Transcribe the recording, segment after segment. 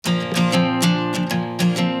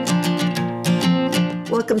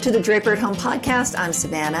Welcome to the Draper Home podcast. I'm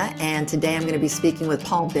Savannah, and today I'm going to be speaking with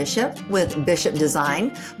Paul Bishop with Bishop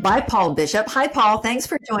Design by Paul Bishop. Hi, Paul. Thanks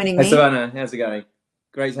for joining me. Hi, Savannah. How's it going?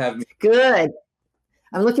 Great to have me. Good.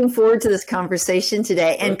 I'm looking forward to this conversation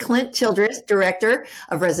today. And Clint Childress, Director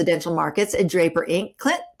of Residential Markets at Draper Inc.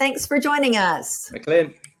 Clint, thanks for joining us. Hi,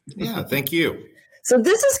 Clint. Yeah, thank you. So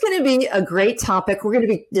this is going to be a great topic. We're going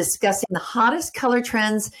to be discussing the hottest color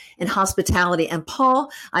trends in hospitality. And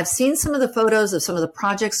Paul, I've seen some of the photos of some of the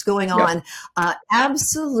projects going on.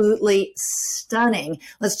 Absolutely stunning.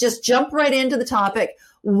 Let's just jump right into the topic.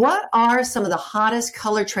 What are some of the hottest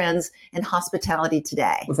color trends in hospitality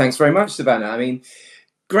today? Well, thanks very much, Savannah. I mean,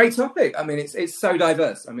 great topic. I mean, it's so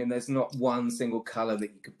diverse. I mean, there's not one single color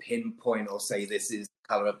that you could pinpoint or say this is the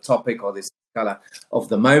color of topic or this color of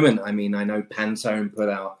the moment. I mean, I know Pantone put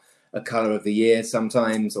out a color of the year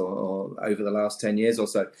sometimes, or over the last 10 years or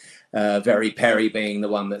so, Very Perry being the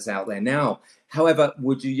one that's out there now. However,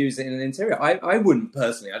 would you use it in an interior? I wouldn't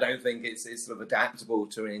personally. I don't think it's sort of adaptable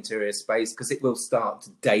to an interior space because it will start to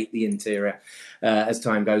date the interior as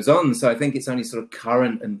time goes on. So I think it's only sort of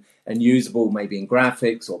current and usable maybe in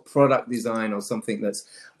graphics or product design or something that's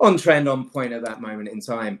on trend, on point at that moment in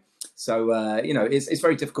time. So, it's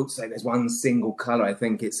very difficult to say there's one single color. I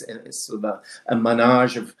think it's sort of a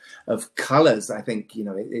menage of colors. I think,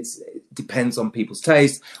 it depends on people's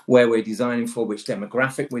taste, where we're designing for, which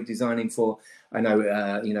demographic we're designing for. I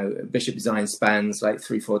know, Bishop Design spans like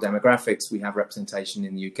 3-4 demographics. We have representation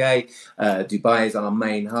in the UK. Dubai is our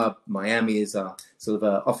main hub. Miami is our sort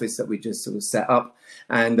of office that we just sort of set up.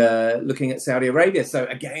 And looking at Saudi Arabia. So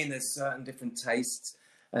again, there's certain different tastes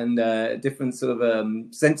and different sort of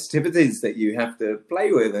sensitivities that you have to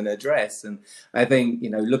play with and address. And I think,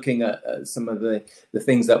 looking at some of the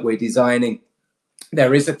things that we're designing,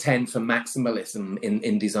 there is a tend for maximalism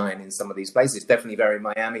in design in some of these places. Definitely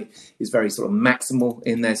Miami is very sort of maximal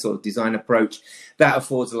in their sort of design approach. That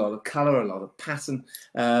affords a lot of color, a lot of pattern,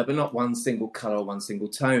 but not one single color, one single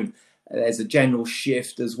tone. There's a general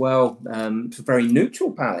shift as well for very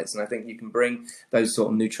neutral palettes. And I think you can bring those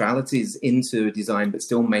sort of neutralities into a design, but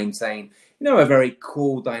still maintain, a very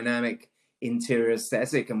cool, dynamic interior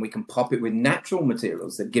aesthetic. And we can pop it with natural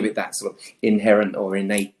materials that give it that sort of inherent or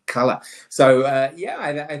innate color. So, I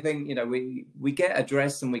think, we get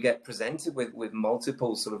addressed and we get presented with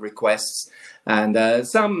multiple sort of requests. And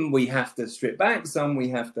some we have to strip back, some we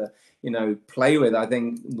have to, play with. I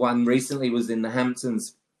think one recently was in the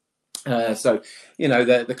Hamptons.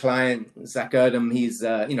 The client, Zach Erdem, he's,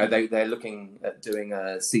 they're looking at doing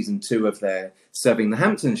season 2 of their Serving the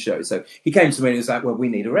Hamptons show. So he came to me and was like, well, we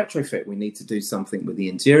need a retrofit. We need to do something with the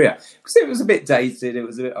interior because it was a bit dated. It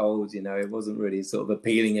was a bit old, it wasn't really sort of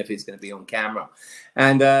appealing if it's going to be on camera.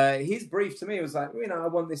 And his brief to me was like, I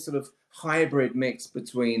want this sort of hybrid mix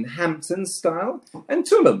between Hamptons style and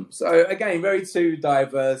Tulum. So again, very two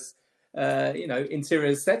diverse,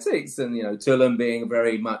 interior aesthetics and, Tulum being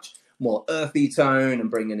very much more earthy tone and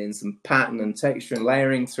bringing in some pattern and texture and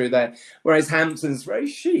layering through there. Whereas Hampton's very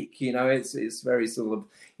chic, it's very sort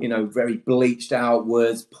of, very bleached out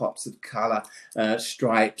words, pops of color,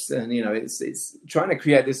 stripes. And, it's trying to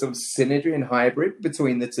create this sort of synergy and hybrid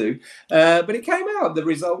between the two. But it came out, the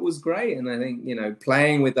result was great. And I think,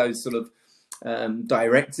 playing with those sort of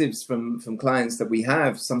directives from clients that we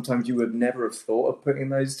have, sometimes you would never have thought of putting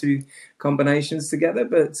those two combinations together.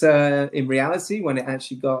 But in reality, when it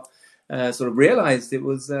actually got sort of realized, it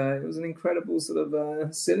was an incredible sort of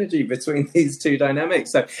synergy between these two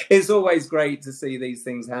dynamics. So it's always great to see these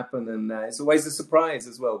things happen, and it's always a surprise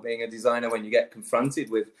as well, being a designer, when you get confronted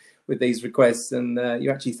with these requests and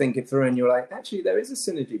you actually think it through and you're like, actually, there is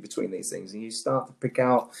a synergy between these things, and you start to pick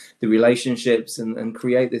out the relationships and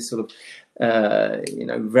create this sort of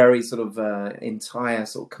very sort of entire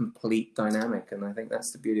sort of complete dynamic. And I think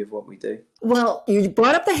that's the beauty of what we do. Well, you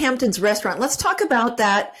brought up the Hamptons restaurant. Let's talk about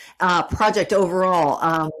that project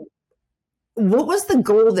overall. What was the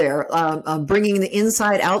goal there, bringing the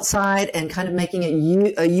inside, outside, and kind of making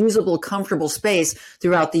it a usable, comfortable space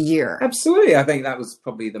throughout the year? Absolutely. I think that was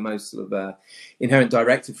probably the most sort of inherent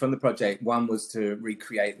directive from the project. One was to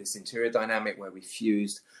recreate this interior dynamic where we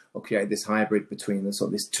fused or create this hybrid between the sort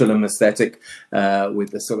of this Tulum aesthetic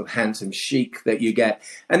with the sort of Hampton chic that you get,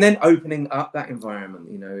 and then opening up that environment.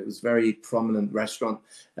 It was very prominent restaurant,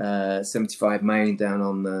 75 Main down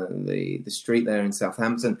on the street there in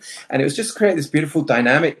Southampton, and it was just create this beautiful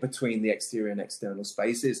dynamic between the exterior and external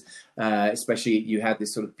spaces. Especially you had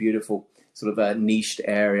this sort of beautiful sort of a niched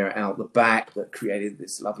area out the back that created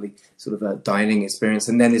this lovely sort of a dining experience,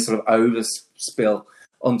 and then this sort of overspill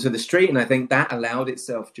onto the street. And I think that allowed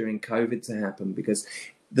itself during COVID to happen because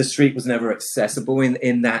the street was never accessible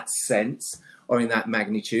in that sense or in that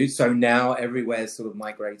magnitude. So now everywhere's sort of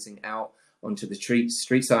migrating out onto the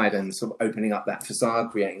street side and sort of opening up that facade,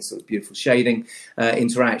 creating sort of beautiful shading,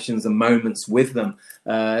 interactions and moments with them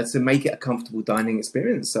to make it a comfortable dining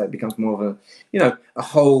experience. So it becomes more of a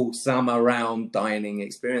whole summer round dining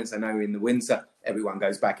experience. I know in the winter, everyone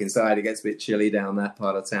goes back inside. It gets a bit chilly down that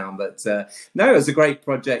part of town. But no, it's a great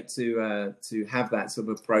project to have that sort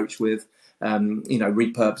of approach with,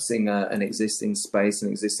 repurposing an existing space, an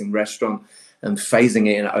existing restaurant, and phasing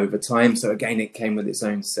it in over time. So again, it came with its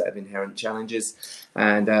own set of inherent challenges.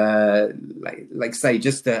 And like say,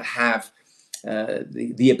 just to have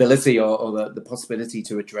the ability or the possibility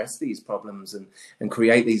to address these problems and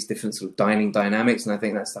create these different sort of dining dynamics. And I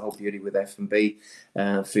think that's the whole beauty with F&B,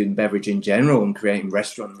 food and beverage in general, and creating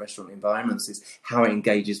restaurant environments, is how it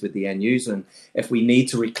engages with the end user. And if we need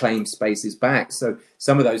to reclaim spaces back, so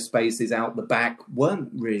some of those spaces out the back weren't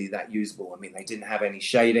really that usable. I mean, they didn't have any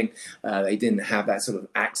shading, they didn't have that sort of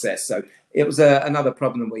access. So it was another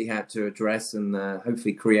problem we had to address, and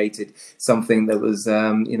hopefully created something that was,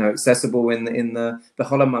 accessible in the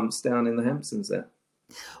holler months down in the Hamptons there.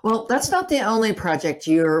 Well, that's not the only project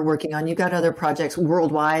you're working on. You've got other projects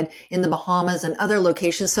worldwide in the Bahamas and other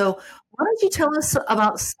locations. So why don't you tell us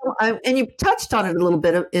about some, and you touched on it a little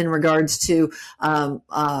bit in regards to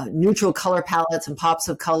neutral color palettes and pops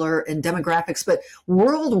of color and demographics, but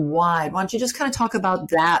worldwide, why don't you just kind of talk about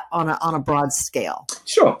that on a broad scale?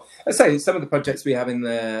 Sure. I'd say some of the projects we have in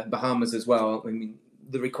the Bahamas as well, I mean,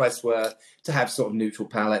 the requests were to have sort of neutral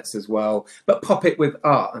palettes as well, but pop it with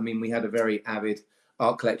art. I mean, we had a very avid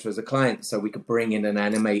art collector as a client, so we could bring in and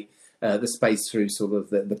animate the space through sort of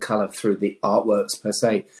the color through the artworks per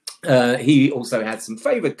se. He also had some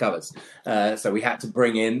favored colors, so we had to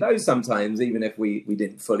bring in those sometimes, even if we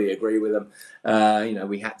didn't fully agree with them.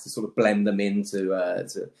 We had to sort of blend them in to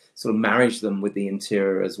sort of marriage them with the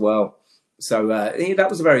interior as well. So that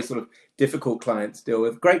was a very sort of difficult client to deal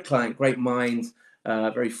with. Great client, great mind,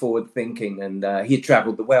 very forward thinking, and he had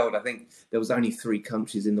traveled the world. I think there was only 3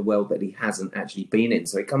 countries in the world that he hasn't actually been in.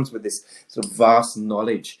 So it comes with this sort of vast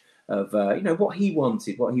knowledge of what he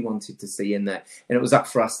wanted to see in there, and it was up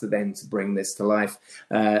for us to bring this to life.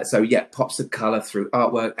 So yeah, pops of color through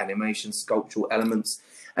artwork, animation, sculptural elements.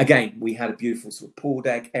 Again, we had a beautiful sort of pool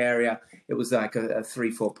deck area. It was like a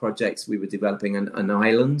 3-4 projects. We were developing an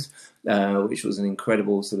island, which was an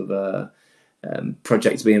incredible sort of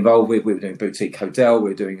project to be involved with. We were doing a boutique hotel.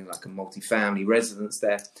 We were doing like a multi-family residence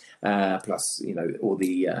there, plus all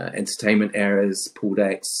the entertainment areas, pool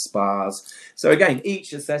decks, spas. So again,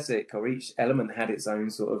 each aesthetic or each element had its own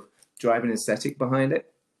sort of driving aesthetic behind it.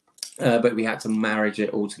 But we had to marriage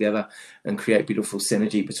it all together and create beautiful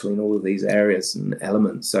synergy between all of these areas and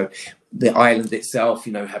elements. So the island itself,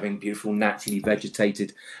 having beautiful naturally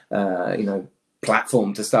vegetated,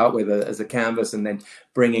 platform to start with as a canvas, and then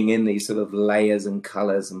bringing in these sort of layers and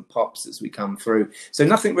colors and pops as we come through. So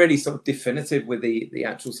nothing really sort of definitive with the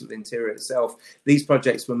actual sort of interior itself. These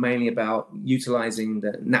projects were mainly about utilizing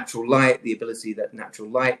the natural light, the ability that natural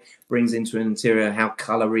light brings into an interior, how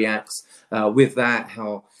color reacts with that,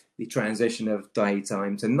 how the transition of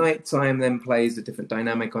daytime to nighttime then plays a different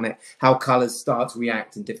dynamic on it, how colors start to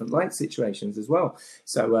react in different light situations as well.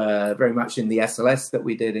 So very much in the SLS that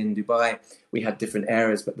we did in Dubai, we had different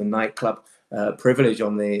areas, but the nightclub privilege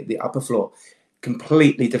on the upper floor,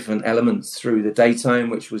 completely different elements through the daytime,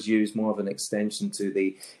 which was used more of an extension to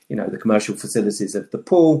the the commercial facilities of the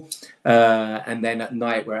pool, and then at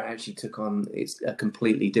night where it actually took on a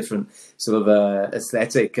completely different sort of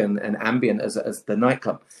aesthetic and ambient as the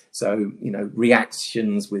nightclub. So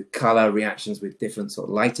reactions with color, reactions with different sort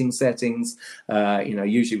of lighting settings.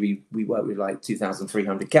 Usually we work with like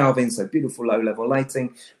 2,300 Kelvin, so beautiful low level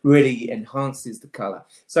lighting really enhances the color.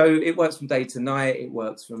 So it works from day to night. It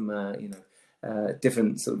works from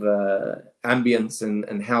different sort of ambience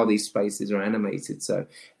and how these spaces are animated. So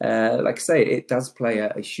like I say, it does play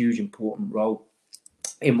a huge important role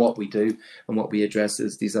in what we do and what we address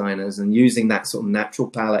as designers, and using that sort of natural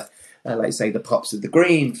palette, like say the pops of the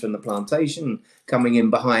green from the plantation coming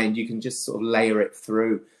in behind, you can just sort of layer it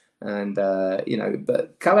through. And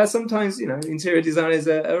but color, sometimes interior designers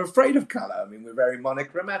are afraid of color. I mean, we're very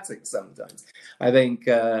monochromatic sometimes. I think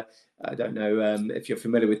I don't know if you're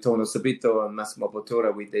familiar with Tono Subito and Massimo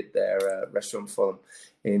Bottura. We did their restaurant for them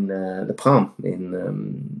in the Palm, in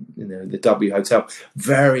the W Hotel.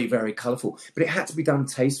 Very, very colourful, but it had to be done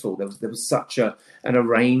tasteful. There was such a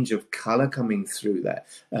range of colour coming through there.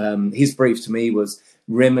 His brief to me was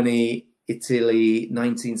Rimini, Italy,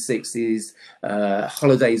 1960s,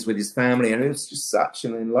 holidays with his family, and it was just such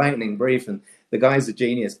an enlightening brief. And the guy's a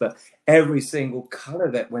genius, but every single colour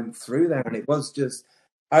that went through there, and it was just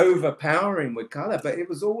overpowering with color, but it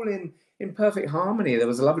was all in perfect harmony. There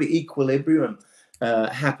was a lovely equilibrium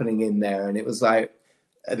happening in there, and it was like,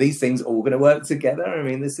 are these things all going to work together? I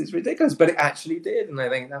mean, this is ridiculous, but it actually did, and I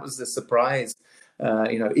think that was the surprise.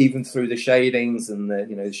 Even through the shadings and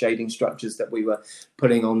the shading structures that we were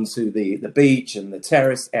putting onto the beach and the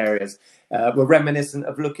terrace areas were reminiscent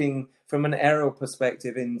of looking from an aerial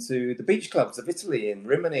perspective into the beach clubs of Italy in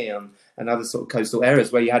Rimini and other sort of coastal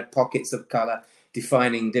areas where you had pockets of color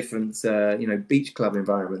defining different beach club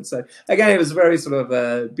environments. So again, it was a very sort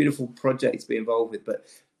of beautiful project to be involved with, but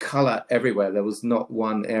color everywhere. There was not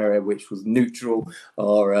one area which was neutral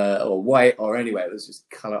or white or anywhere. It was just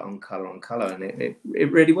color on color on color, and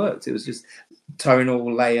it really worked. It was just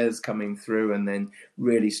tonal layers coming through and then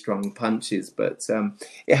really strong punches, but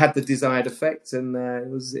it had the desired effect, and it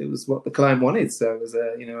was what the client wanted. So it was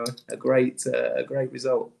a great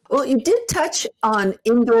result. Well, you did touch on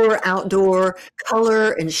indoor, outdoor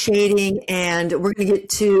color and shading, and we're going to get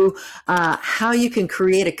to how you can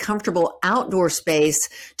create a comfortable outdoor space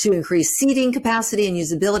to increase seating capacity and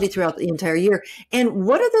usability throughout the entire year. And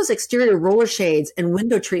what do those exterior roller shades and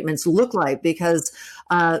window treatments look like? Because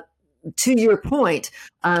to your point,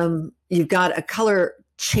 you've got a color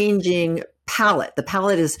changing palette. The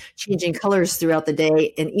palette is changing colors throughout the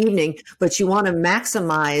day and evening, but you want to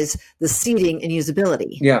maximize the seating and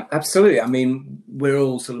usability. Yeah, absolutely. I mean, we're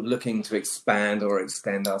all sort of looking to expand or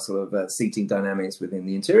extend our sort of seating dynamics within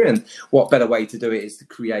the interior. And what better way to do it is to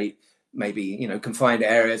create maybe, confined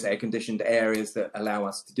areas, air-conditioned areas that allow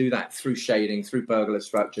us to do that through shading, through pergola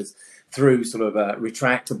structures, through sort of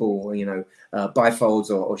retractable, bifolds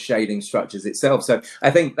or shading structures itself. So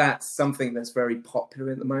I think that's something that's very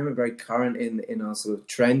popular at the moment, very current in our sort of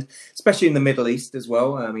trend, especially in the Middle East as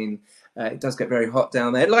well. I mean, it does get very hot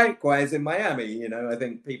down there. Likewise in Miami, I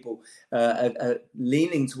think people are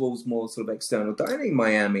leaning towards more sort of external dining in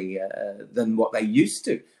Miami than what they used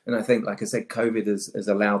to. And I think, like I said, COVID has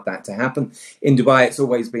allowed that to happen. In Dubai, it's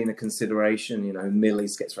always been a consideration. Middle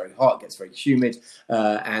East gets very hot, gets very humid.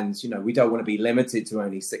 And we don't want to be limited to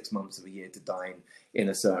only 6 months of the year to dine in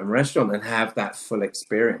a certain restaurant and have that full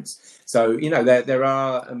experience. So, there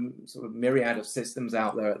are sort of myriad of systems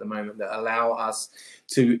out there at the moment that allow us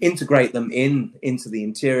to integrate them into the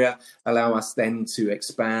interior, allow us then to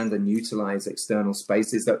expand and utilize external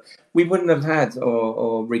spaces that we wouldn't have had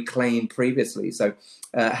or reclaimed previously. So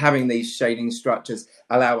having these shading structures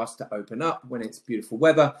allow us to open up when it's beautiful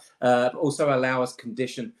weather, but also allow us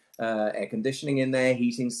air conditioning in there,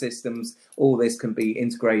 heating systems. All this can be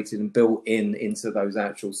integrated and built into those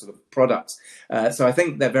actual sort of products. So I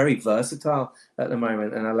think they're very versatile at the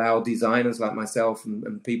moment and allow designers like myself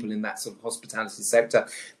and people in that sort of hospitality sector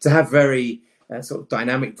to have very sort of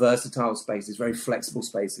dynamic, versatile spaces, very flexible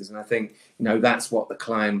spaces. And I think, that's what the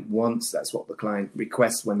client wants. That's what the client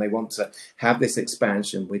requests when they want to have this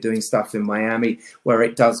expansion. We're doing stuff in Miami where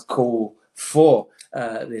it does call for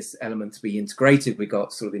this element to be integrated. We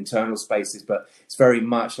got sort of internal spaces, but it's very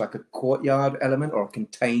much like a courtyard element or a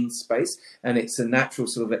contained space, and it's a natural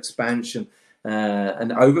sort of expansion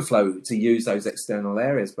and overflow to use those external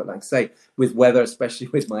areas. But like I say, with weather, especially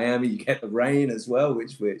with Miami, you get the rain as well,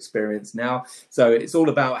 which we experience now. So it's all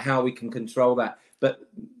about how we can control that. But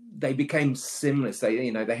they became seamless.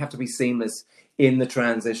 They have to be seamless in the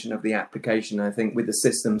transition of the application. I think with the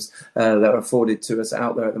systems that are afforded to us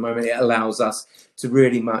out there at the moment, it allows us to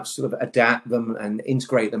really much sort of adapt them and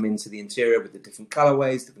integrate them into the interior with the different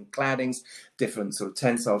colorways, different claddings, different sort of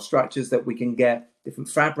tensile structures that we can get, different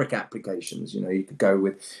fabric applications. You could go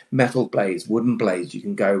with metal blades, wooden blades, you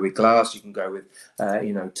can go with glass, you can go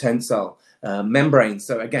with, tensile membranes.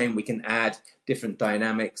 So again, we can add different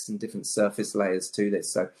dynamics and different surface layers to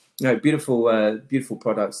this. So, beautiful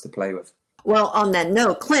products to play with. Well, on that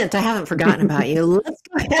note, Clint, I haven't forgotten about you. Let's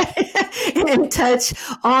go ahead and touch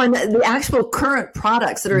on the actual current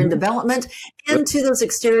products that are in development and to those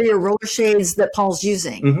exterior roller shades that Paul's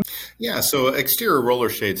using. Yeah, so exterior roller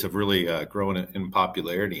shades have really grown in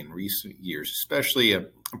popularity in recent years, especially a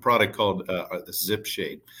product called the Zip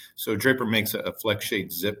Shade. So Draper makes a flex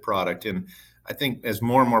shade zip product, and I think as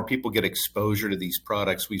more and more people get exposure to these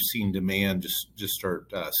products, we've seen demand just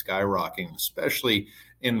start skyrocketing, especially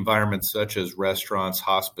in environments such as restaurants,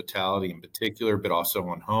 hospitality in particular, but also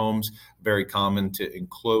on homes. Very common to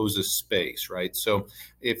enclose a space, right? So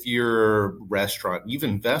if you're a restaurant, you've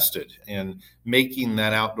invested in making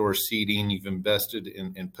that outdoor seating, you've invested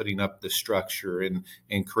in putting up the structure and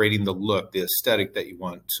creating the look, the aesthetic that you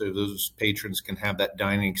want, so those patrons can have that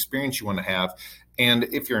dining experience you want to have. And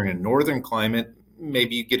if you're in a northern climate,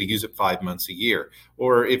 maybe you get to use it 5 months a year.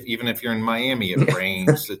 Or even if you're in Miami, it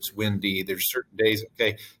rains, it's windy, there's certain days.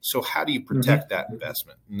 Okay, so how do you protect that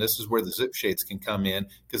investment? And this is where the zip shades can come in,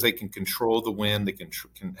 because they can control the wind. They can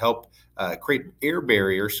help create an air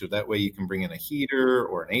barrier, so that way you can bring in a heater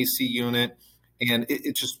or an AC unit. And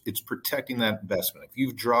it's protecting that investment. If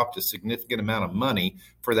you've dropped a significant amount of money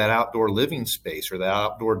for that outdoor living space or that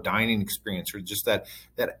outdoor dining experience, or just that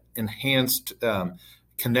enhanced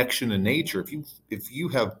connection to nature, if you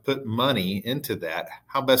have put money into that,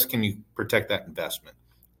 how best can you protect that investment?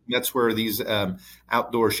 That's where these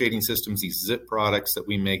outdoor shading systems, these zip products that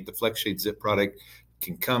we make, the FlexShade Zip product,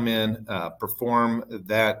 can come in, perform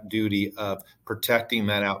that duty of protecting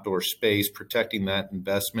that outdoor space, protecting that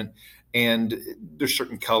investment. And there's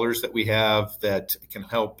certain colors that we have that can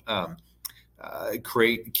help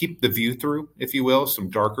keep the view through, if you will, some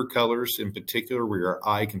darker colors in particular, where your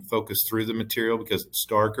eye can focus through the material because it's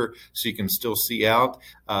darker, so you can still see out,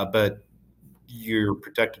 but you're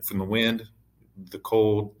protected from the wind, the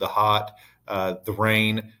cold, the hot, the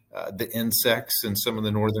rain, the insects in some of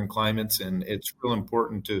the northern climates. And it's real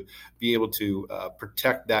important to be able to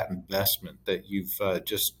protect that investment that you've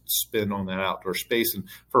just spent on that outdoor space. And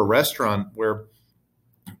for a restaurant where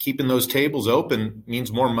keeping those tables open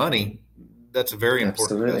means more money, that's a very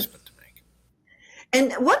important investment to make.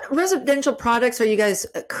 And what residential products are you guys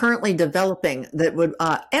currently developing that would,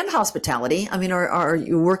 and hospitality? I mean, are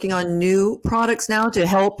you working on new products now to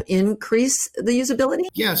help increase the usability?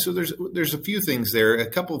 Yeah, so there's a few things there. A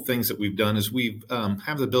couple of things that we've done is we've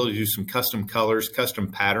have the ability to do some custom colors, custom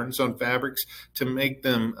patterns on fabrics to make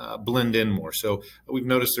them blend in more. So we've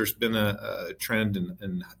noticed there's been a trend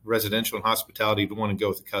in residential and hospitality to want to go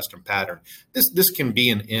with a custom pattern. This can be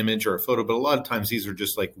an image or a photo, but a lot of times these are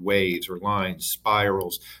just like waves or lines, spirals,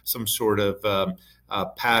 some sort of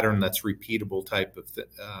pattern that's repeatable type of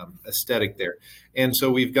aesthetic there. And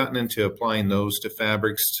so we've gotten into applying those to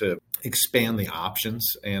fabrics to expand the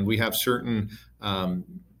options. And we have certain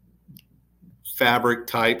fabric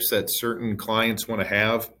types that certain clients want to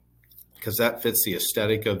have, because that fits the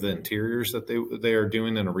aesthetic of the interiors that they are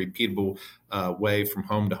doing in a repeatable way from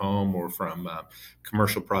home to home, or from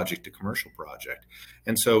commercial project to commercial project.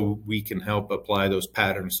 And so we can help apply those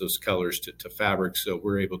patterns, those colors to fabrics, so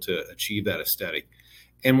we're able to achieve that aesthetic.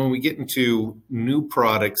 And when we get into new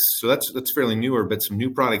products, so that's fairly newer, but some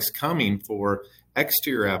new products coming for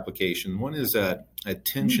exterior application. One is a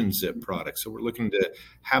tension zip product. So we're looking to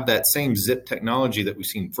have that same zip technology that we've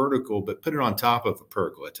seen vertical, but put it on top of a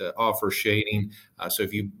pergola to offer shading. So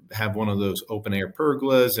if you have one of those open air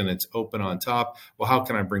pergolas and it's open on top, well, how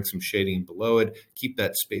can I bring some shading below it? Keep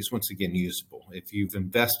that space, once again, usable. If you've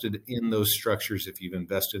invested in those structures, if you've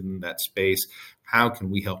invested in that space, how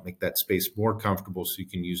can we help make that space more comfortable so you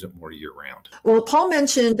can use it more year round? Well, Paul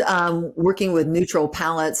mentioned working with neutral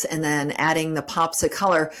palettes and then adding the pops of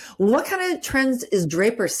color. What kind of trends is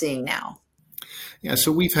Draper seeing now? Yeah,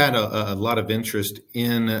 so we've had a lot of interest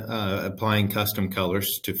in applying custom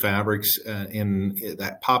colors to fabrics, in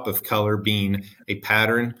that pop of color being a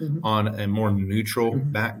pattern on a more neutral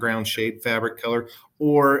background shade fabric color,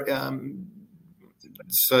 or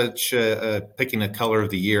picking a color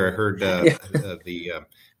of the year. I heard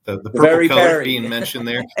the purple color being mentioned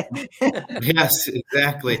there. Yes,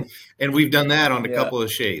 exactly. And we've done that on a couple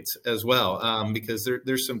of shades as well, because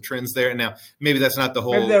there's some trends there. Now, maybe that's not the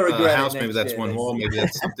whole house. Maybe that's one wall. Maybe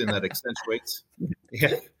that's something that accentuates.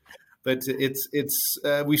 Yeah. But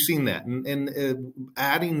we've seen that, and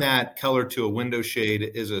adding that color to a window shade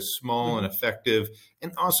is a small and effective,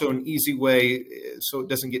 and also an easy way, so it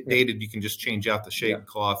doesn't get dated. You can just change out the shade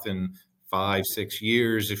cloth in 5-6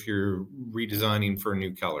 years if you're redesigning for a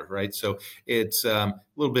new color, right? So it's a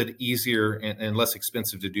little bit easier and less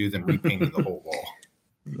expensive to do than repainting the whole wall.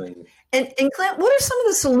 And Clint, what are some of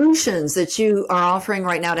the solutions that you are offering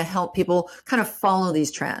right now to help people kind of follow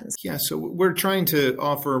these trends? Yeah, so we're trying to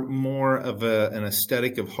offer more of an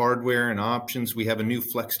aesthetic of hardware and options. We have a new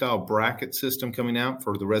flex style bracket system coming out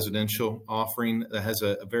for the residential offering that has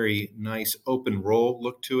a very nice open roll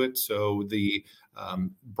look to it. So the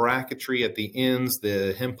bracketry at the ends,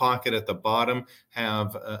 the hem pocket at the bottom,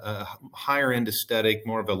 have a higher end aesthetic,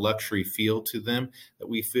 more of a luxury feel to them, that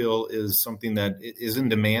we feel is something that is in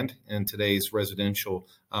demand in today's residential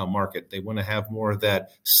market. They want to have more of that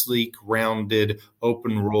sleek, rounded,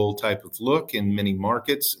 open roll type of look in many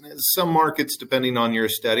markets. Some markets, depending on your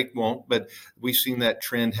aesthetic, won't, but we've seen that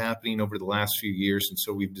trend happening over the last few years. And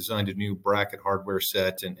so we've designed a new bracket hardware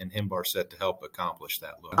set and hem bar set to help accomplish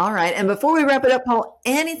that look. All right. And before we wrap it up, Paul,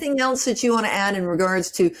 anything else that you want to add in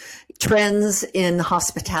regards to trends in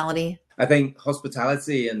hospitality? I think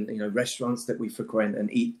hospitality and restaurants that we frequent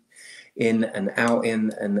and eat in and out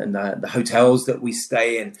in, and the hotels that we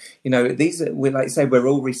stay in. You know, these are, we like to say, we're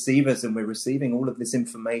all receivers, and we're receiving all of this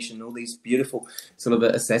information, all these beautiful sort of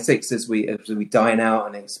aesthetics as we dine out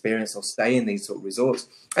and experience or stay in these sort of resorts,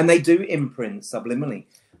 and they do imprint subliminally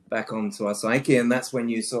back onto our psyche. And that's when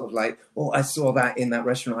you sort of like, oh, I saw that in that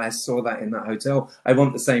restaurant, I saw that in that hotel, I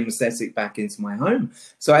want the same aesthetic back into my home.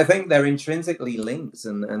 So I think they're intrinsically linked,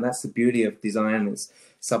 and that's the beauty of design. It's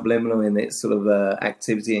subliminal in its sort of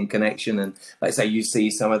activity and connection. And like I say, you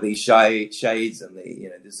see some of these shades and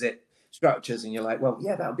the zip structures, and you're like, well,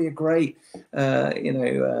 yeah, that would be a great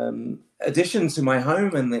addition to my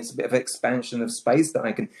home, and it's a bit of expansion of space that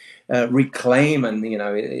I can reclaim. And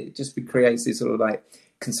it just creates these sort of like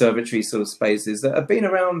conservatory sort of spaces that have been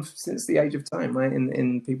around since the age of time, right,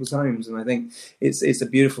 in people's homes. And I think it's a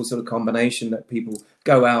beautiful sort of combination that people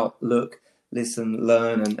go out, look, listen,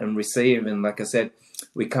 learn, and receive. And like I said,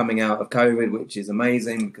 we're coming out of COVID, which is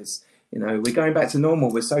amazing, because we're going back to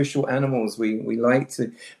normal. We're social animals. We like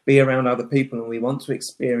to be around other people, and we want to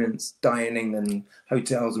experience dining and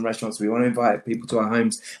hotels and restaurants. We want to invite people to our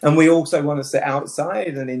homes, and we also want to sit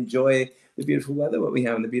outside and enjoy the beautiful weather that we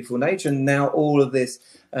have and the beautiful nature. And now all of this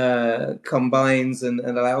combines and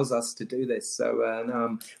allows us to do this. So now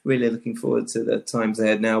I'm really looking forward to the times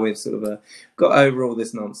ahead. Now we've sort of got over all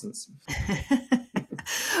this nonsense.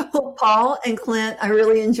 Well, Paul and Clint, I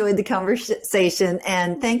really enjoyed the conversation,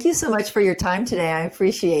 and thank you so much for your time today. I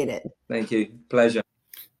appreciate it. Thank you. Pleasure.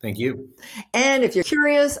 Thank you. And if you're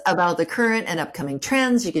curious about the current and upcoming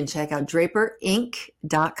trends, you can check out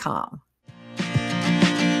draperinc.com.